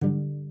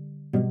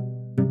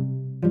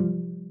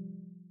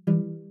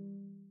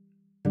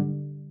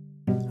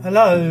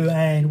Hello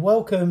and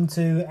welcome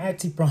to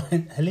Active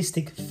Bryant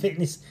Holistic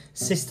Fitness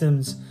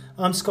Systems.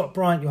 I'm Scott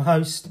Bryant, your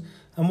host,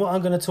 and what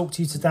I'm going to talk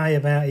to you today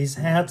about is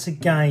how to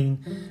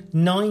gain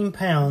 9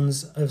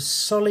 pounds of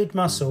solid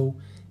muscle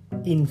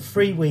in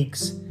 3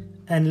 weeks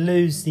and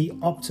lose the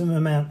optimum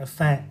amount of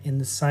fat in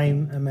the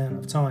same amount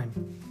of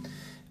time.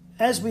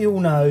 As we all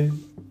know,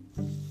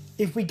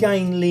 if we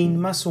gain lean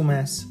muscle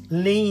mass,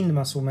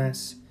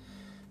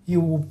 you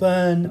will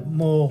burn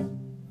more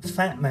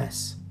fat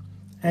mass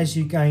as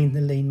you gain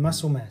the lean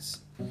muscle mass.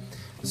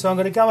 So I'm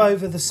going to go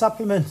over the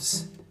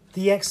supplements,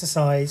 the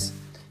exercise,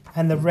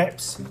 and the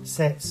reps,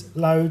 sets,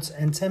 loads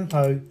and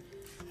tempo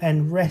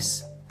and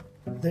rest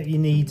that you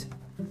need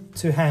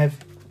to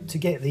have to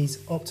get these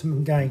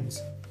optimum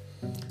gains.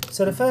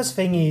 So the first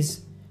thing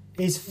is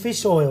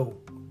fish oil,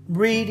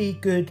 really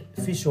good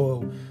fish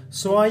oil.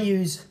 So I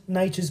use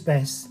Nature's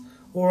Best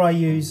or I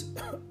use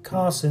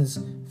Carson's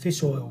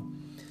fish oil.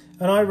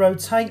 And I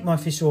rotate my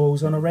fish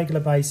oils on a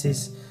regular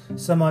basis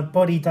so my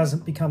body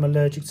doesn't become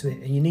allergic to it.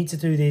 And you need to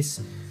do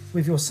this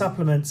with your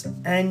supplements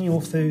and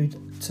your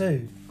food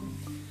too.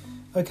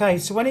 Okay,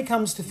 so when it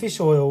comes to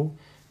fish oil,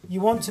 you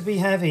want to be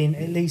having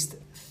at least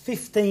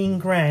 15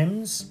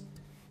 grams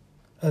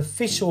of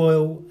fish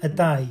oil a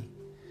day.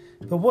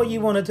 But what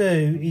you want to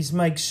do is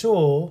make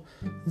sure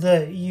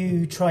that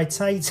you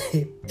titrate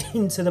it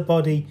into the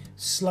body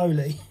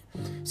slowly.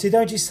 So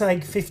don't just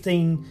take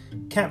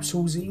 15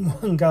 capsules in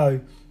one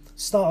go.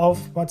 Start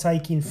off by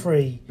taking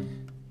 3,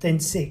 then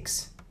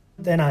 6,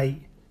 then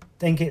 8,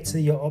 then get to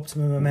your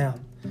optimum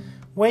amount.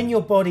 When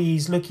your body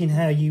is looking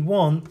how you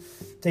want,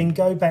 then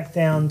go back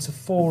down to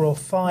 4 or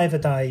 5 a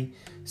day,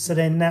 so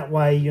then that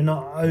way you're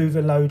not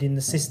overloading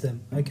the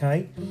system,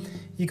 okay?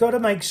 You got to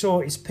make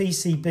sure it's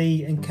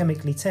PCB and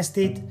chemically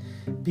tested,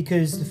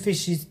 because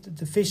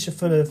the fish are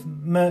full of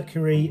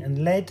mercury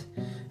and lead,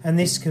 and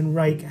this can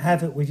wreak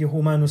havoc with your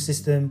hormonal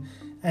system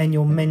and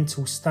your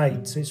mental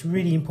state. So it's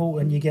really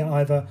important you get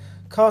either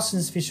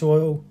Carson's fish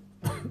oil,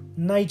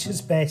 Nature's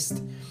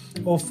Best,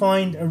 or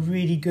find a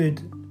really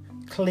good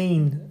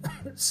clean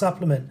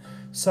supplement.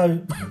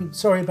 So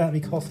sorry about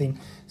me coughing.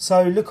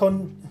 So look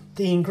on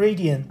the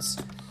ingredients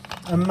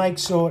and make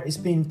sure it's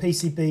been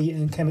PCB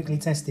and chemically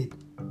tested.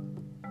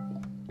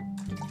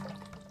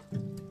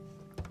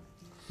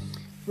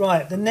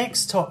 Right, the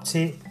next top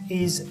tip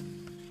is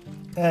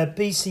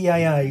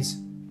BCAAs.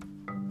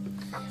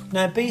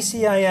 Now,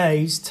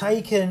 BCAAs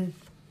taken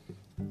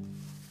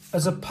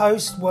as a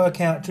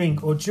post-workout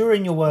drink or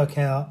during your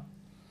workout,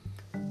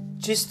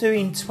 just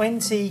doing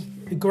 20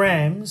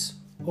 grams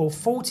or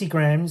 40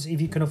 grams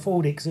if you can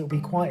afford it, because it'll be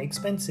quite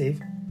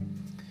expensive.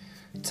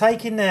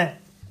 Taking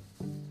that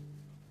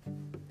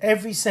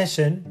every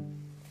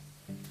session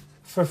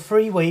for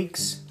 3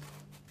 weeks,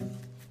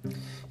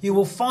 you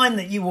will find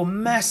that you will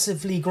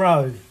massively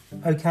grow,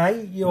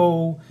 okay?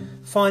 You'll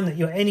find that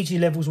your energy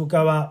levels will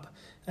go up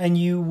and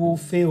you will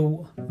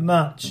feel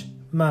much,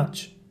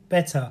 much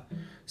better,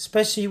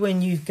 especially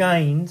when you've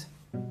gained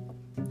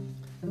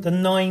the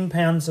 9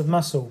 pounds of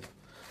muscle.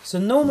 So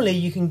normally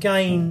you can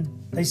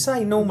gain, they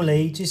say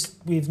normally, just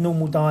with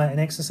normal diet and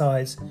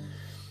exercise,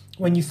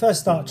 when you first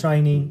start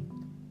training,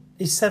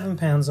 is 7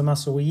 pounds of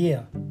muscle a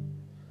year.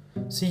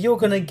 So you're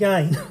going to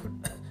gain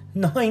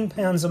 9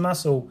 pounds of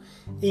muscle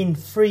in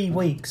 3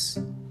 weeks,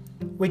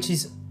 which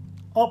is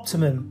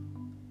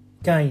optimum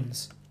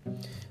gains.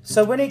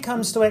 So when it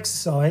comes to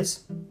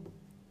exercise,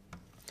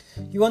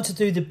 you want to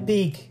do the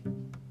big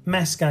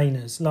mass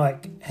gainers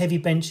like heavy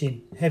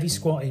benching, heavy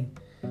squatting,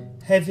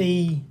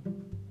 heavy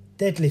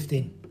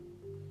deadlifting,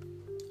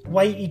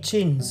 weighted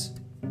chins,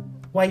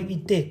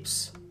 weighted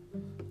dips,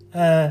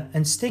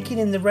 and sticking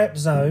in the rep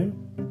zone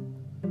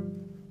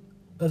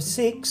of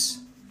 6,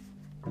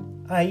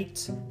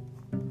 8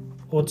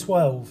 or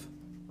 12.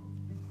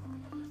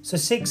 So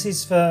 6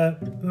 is for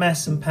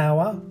mass and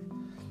power.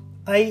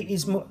 8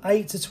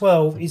 to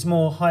 12 is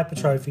more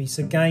hypertrophy,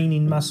 so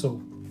gaining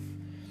muscle.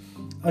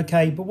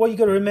 Okay, but what you've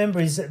got to remember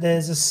is that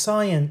there's a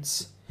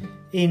science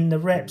in the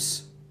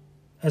reps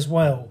as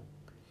well.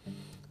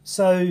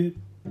 So,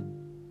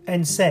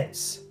 and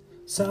sets.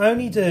 So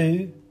only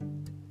do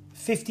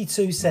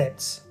 52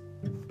 sets,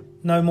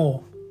 no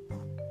more.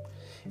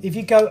 If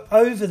you go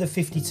over the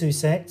 52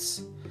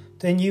 sets,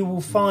 then you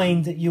will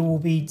find that you will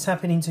be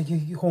tapping into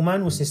your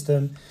hormonal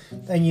system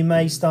and you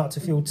may start to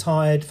feel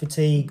tired,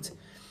 fatigued,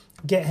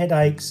 get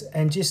headaches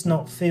and just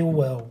not feel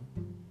well,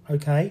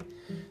 okay?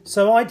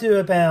 So I do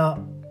about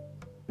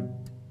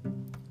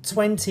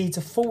 20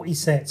 to 40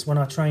 sets when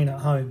I train at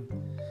home.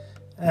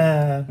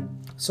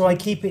 So I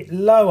keep it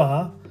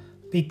lower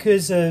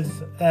because of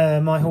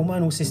my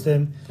hormonal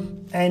system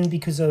and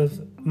because of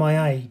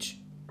my age,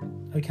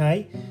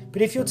 okay?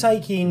 But if you're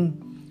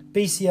taking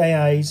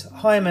BCAAs,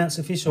 high amounts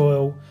of fish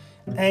oil,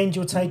 and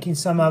you're taking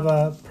some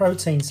other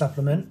protein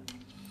supplement.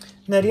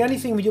 Now, the only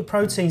thing with your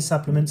protein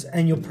supplements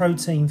and your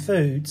protein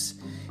foods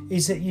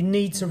is that you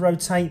need to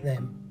rotate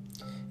them.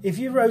 If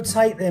you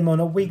rotate them on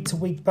a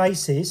week-to-week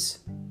basis,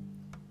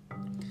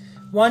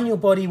 one, your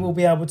body will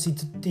be able to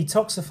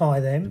detoxify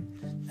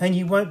them and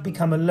you won't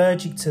become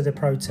allergic to the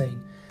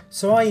protein.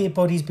 So I hear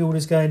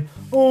bodybuilders going,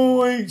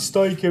 oh, I eat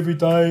steak every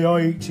day,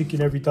 I eat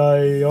chicken every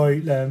day, I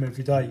eat lamb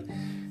every day.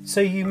 So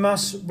you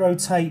must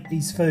rotate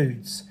these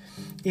foods.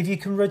 If you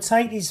can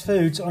rotate these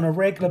foods on a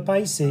regular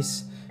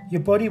basis,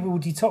 your body will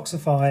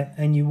detoxify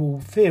and you will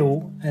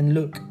feel and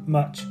look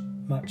much,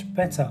 much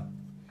better.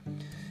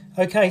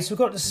 Okay, so we've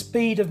got the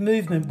speed of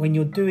movement when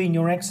you're doing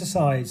your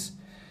exercise.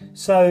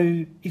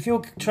 So if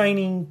you're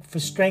training for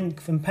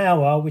strength and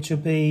power, which will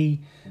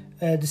be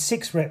the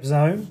 6 rep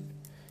zone,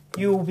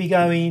 you will be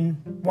going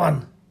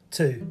 1,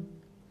 2.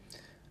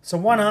 So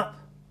 1 up,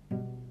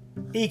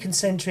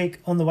 econcentric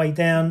on the way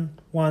down,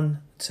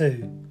 1,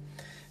 2.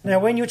 Now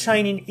when you're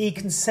training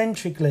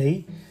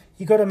econcentrically,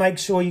 you've got to make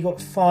sure you've got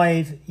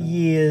 5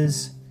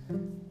 years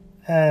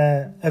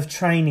of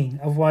training,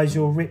 otherwise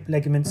you'll rip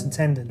ligaments and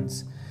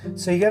tendons.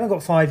 So if you haven't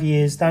got 5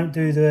 years, don't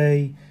do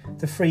the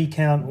 3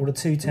 count or the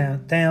 2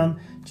 count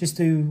down. Just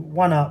do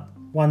 1 up,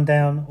 1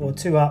 down, or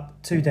 2 up,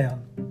 2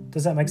 down.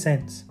 Does that make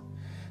sense?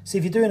 So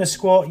if you're doing a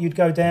squat, you'd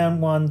go down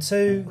 1,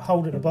 2,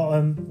 hold at the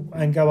bottom,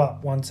 and go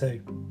up 1,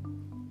 2.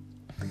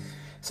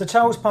 So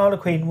Charles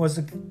Poliquin was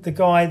the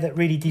guy that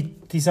really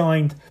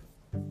designed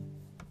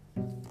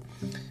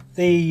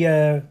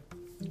the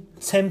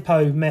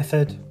tempo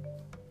method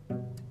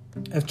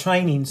of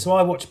training. So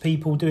I watch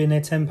people doing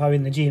their tempo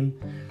in the gym,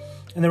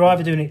 and they're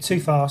either doing it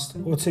too fast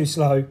or too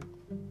slow,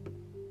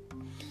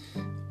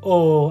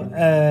 or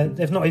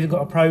they've not even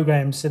got a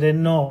program, so they're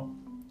not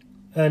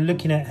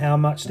looking at how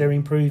much they're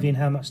improving,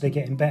 how much they're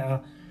getting better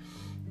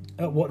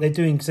at what they're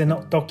doing, because they're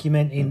not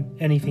documenting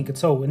anything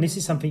at all. And this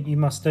is something you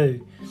must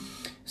do.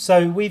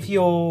 So with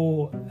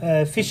your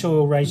fish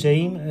oil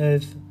regime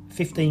of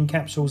 15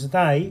 capsules a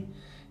day,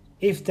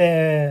 if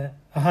they're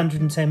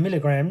 110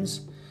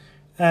 milligrams,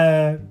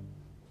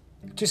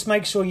 just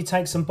make sure you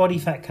take some body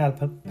fat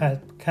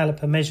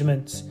caliper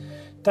measurements.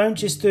 Don't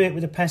just do it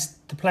with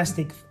the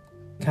plastic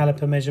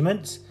caliper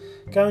measurements.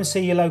 Go and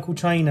see your local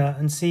trainer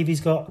and see if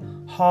he's got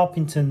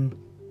Harpington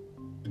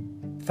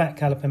fat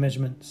caliper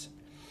measurements.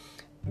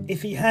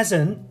 If he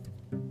hasn't,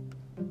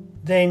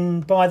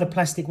 then buy the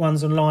plastic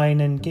ones online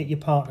and get your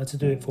partner to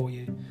do it for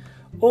you.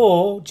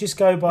 Or just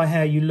go by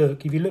how you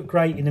look. If you look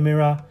great in the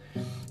mirror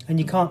and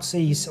you can't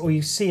see, or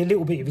you see a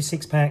little bit of your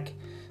six pack,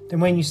 then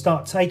when you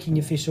start taking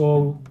your fish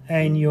oil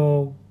and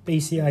your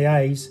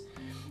BCAAs,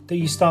 that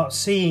you start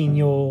seeing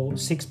your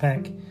six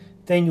pack,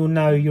 then you'll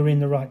know you're in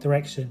the right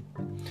direction.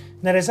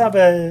 Now there's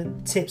other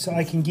tips that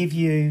I can give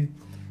you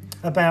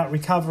about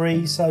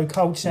recovery. So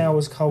cold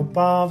showers, cold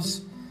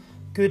baths,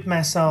 good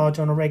massage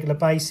on a regular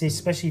basis,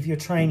 especially if you're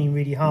training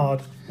really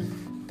hard.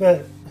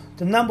 But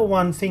the number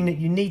one thing that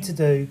you need to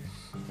do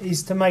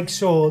is to make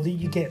sure that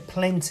you get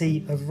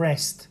plenty of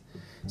rest,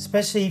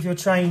 especially if you're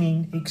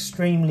training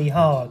extremely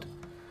hard.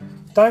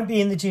 Don't be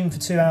in the gym for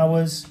 2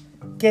 hours.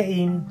 Get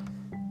in,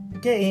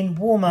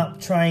 warm up,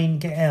 train,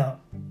 get out.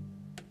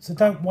 So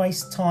don't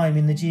waste time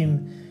in the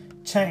gym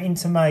chatting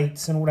to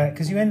mates and all that,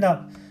 because you end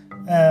up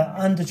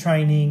under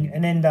training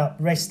and end up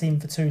resting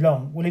for too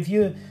long. Well, if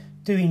you're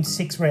doing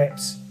 6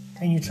 reps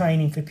and you're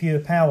training for pure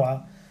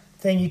power,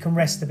 then you can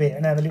rest a bit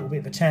and have a little bit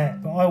of a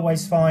chat. But I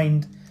always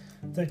find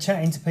that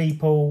chatting to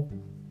people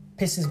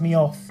pisses me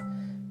off,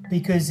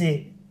 because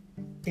it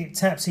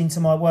taps into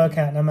my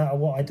workout no matter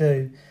what I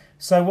do.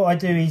 So what I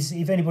do is,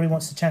 if anybody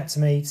wants to chat to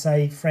me,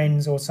 say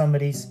friends or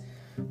somebody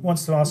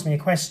wants to ask me a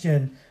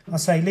question, I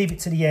say leave it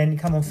to the end,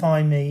 come and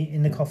find me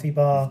in the coffee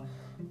bar,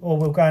 or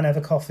we'll go and have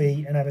a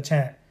coffee and have a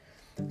chat.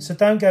 So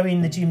don't go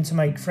in the gym to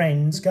make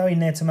friends, go in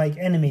there to make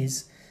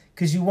enemies,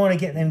 because you want to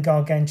get them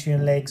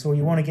gargantuan legs, or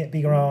you want to get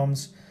bigger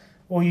arms,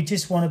 or you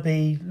just want to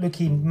be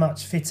looking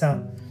much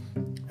fitter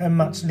and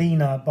much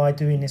leaner by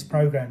doing this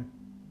program.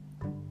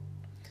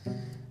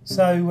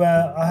 So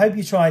I hope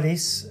you try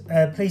this.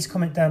 Please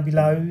comment down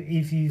below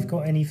if you've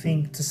got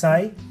anything to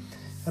say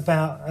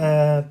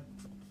about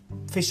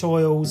fish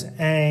oils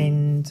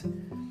and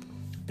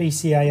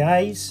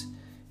BCAAs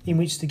in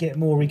which to get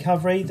more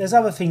recovery. There's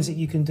other things that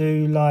you can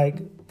do, like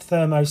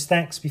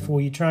thermostacks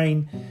before you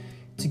train,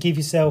 to give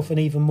yourself an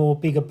even more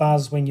bigger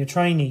buzz when you're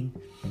training.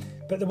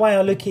 But the way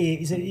I look at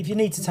it is that if you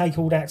need to take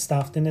all that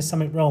stuff, then there's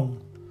something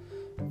wrong.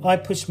 I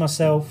push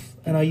myself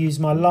and I use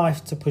my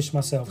life to push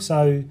myself.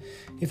 So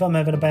if I'm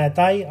having a bad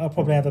day, I'll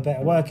probably have a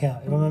better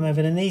workout. If I'm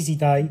having an easy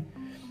day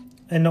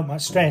and not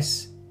much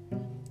stress,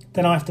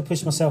 then I have to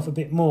push myself a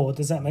bit more.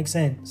 Does that make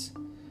sense?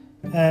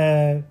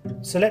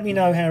 So let me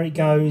know how it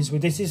goes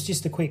with this. Is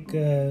just a quick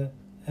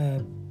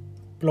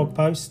blog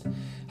post.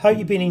 Hope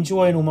you've been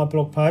enjoying all my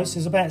blog posts.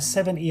 There's about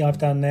 70 I've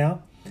done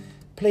now.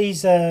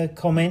 Please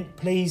comment.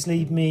 Please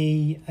leave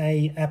me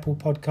a Apple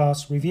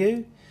Podcast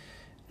review.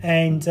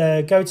 And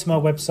go to my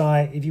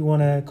website if you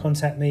want to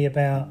contact me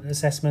about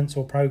assessments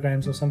or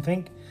programs or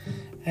something.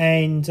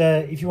 And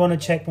if you want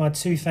to check my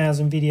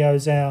 2,000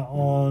 videos out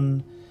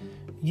on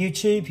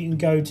YouTube, you can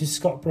go to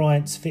Scott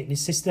Bryant's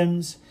Fitness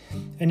Systems.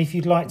 And if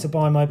you'd like to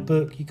buy my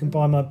book, you can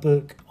buy my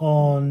book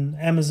on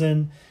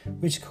Amazon,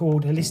 which is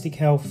called Holistic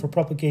Health for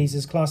Proper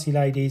Geezers, Classy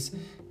Ladies,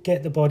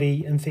 Get the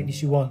Body and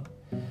Fitness You Want.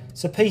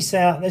 So peace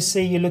out. Let's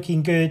see you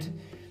looking good.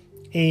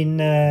 in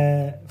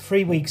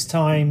 3 weeks'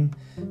 time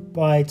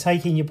by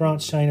taking your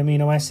branched chain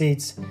amino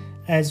acids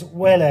as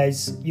well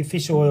as your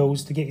fish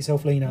oils to get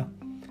yourself leaner.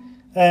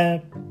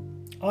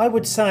 I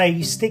would say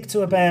you stick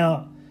to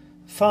about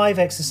 5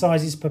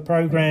 exercises per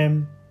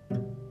program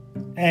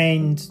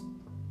and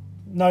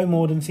no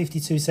more than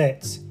 52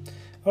 sets.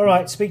 All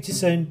right, speak to you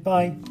soon.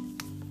 Bye.